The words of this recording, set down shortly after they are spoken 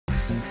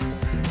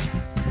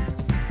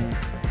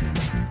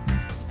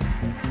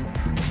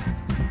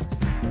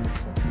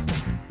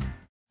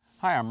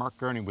Hi, I'm Mark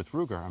Gurney with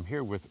Ruger. I'm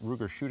here with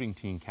Ruger Shooting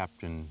Team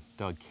Captain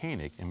Doug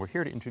Koenig, and we're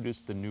here to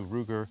introduce the new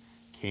Ruger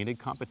Koenig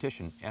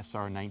Competition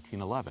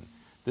SR1911.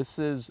 This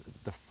is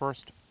the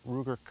first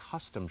Ruger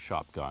custom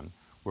shop gun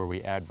where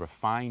we add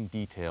refined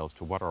details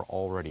to what are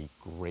already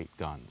great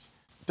guns.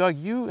 Doug,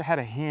 you had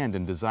a hand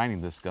in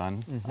designing this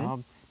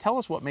gun. Tell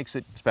us what makes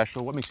it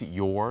special, what makes it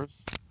yours?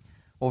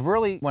 Well,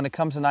 really, when it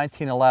comes to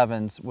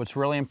 1911s, what's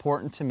really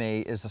important to me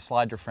is the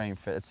slide to frame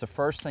fit. It's the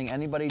first thing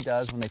anybody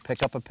does when they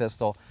pick up a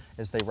pistol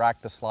is they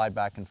rack the slide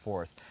back and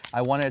forth.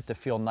 I wanted it to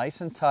feel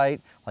nice and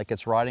tight, like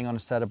it's riding on a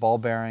set of ball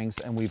bearings,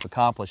 and we've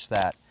accomplished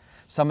that.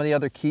 Some of the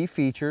other key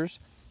features: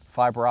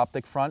 fiber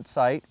optic front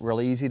sight,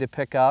 really easy to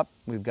pick up.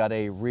 We've got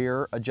a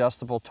rear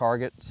adjustable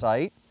target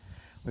sight.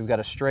 We've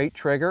got a straight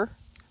trigger.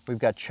 We've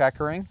got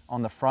checkering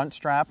on the front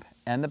strap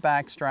and the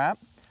back strap.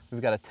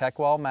 We've got a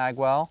Techwell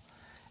magwell.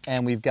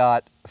 And we've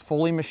got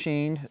fully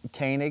machined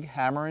Koenig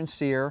hammer and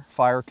sear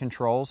fire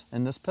controls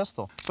in this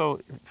pistol. So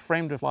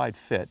frame to slide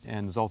fit,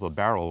 and there's also a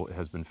barrel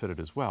has been fitted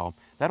as well.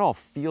 That all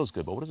feels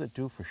good, but what does it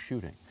do for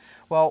shooting?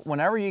 Well,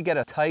 whenever you get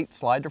a tight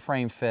slide to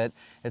frame fit,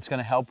 it's going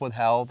to help with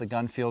how the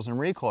gun feels in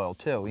recoil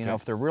too. You know,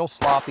 if they're real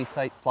sloppy,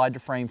 tight slide to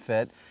frame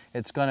fit,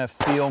 it's going to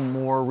feel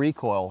more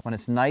recoil. When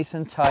it's nice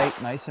and tight,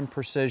 nice and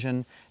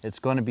precision, it's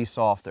going to be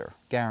softer,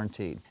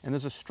 guaranteed. And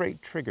there's a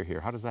straight trigger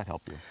here. How does that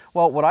help you?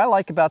 Well, what I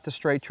like about the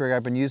straight trigger,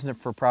 I've been using it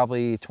for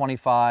probably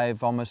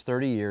 25, almost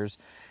 30 years,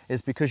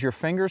 is because your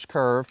finger's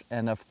curved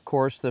and of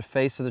course the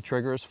face of the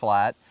trigger is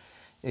flat.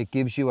 It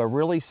gives you a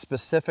really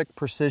specific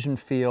precision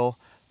feel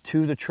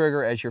to the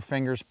trigger as your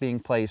finger's being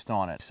placed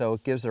on it. So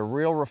it gives a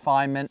real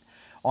refinement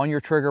on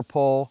your trigger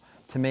pull.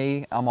 To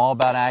me, I'm all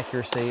about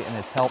accuracy, and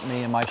it's helped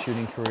me in my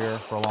shooting career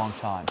for a long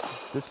time.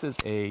 This is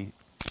a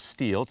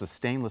steel, it's a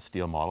stainless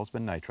steel model, it's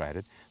been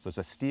nitrided. So it's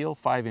a steel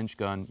 5-inch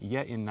gun,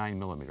 yet in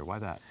 9mm. Why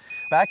that?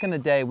 Back in the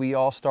day, we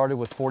all started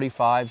with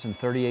 45s and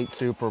 38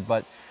 Super,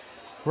 but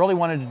really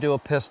wanted to do a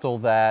pistol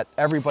that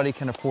everybody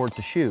can afford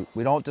to shoot.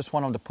 We don't just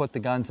want them to put the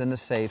guns in the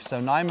safe,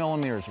 so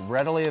 9mm is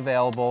readily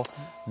available,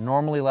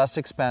 normally less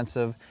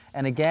expensive,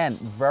 and again,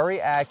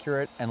 very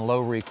accurate and low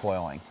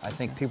recoiling. I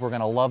think people are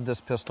going to love this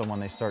pistol when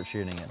they start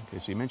shooting it. Okay,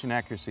 so you mentioned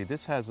accuracy.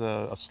 This has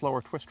a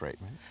slower twist rate,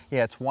 right?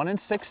 Yeah, it's 1 in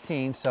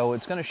 16, so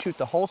it's going to shoot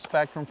the whole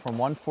spectrum from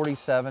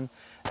 147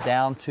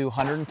 down to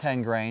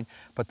 110 grain,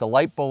 but the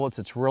light bullets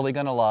it's really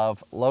going to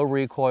love, low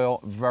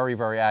recoil, very,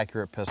 very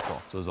accurate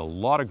pistol. So there's a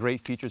lot of great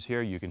features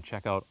here. You can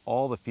check out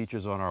all the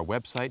features on our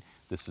website.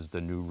 This is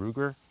the new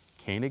Ruger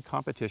Koenig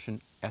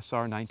Competition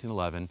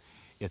SR1911.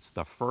 It's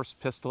the first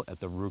pistol at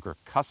the Ruger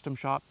Custom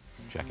Shop.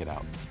 Check it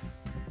out.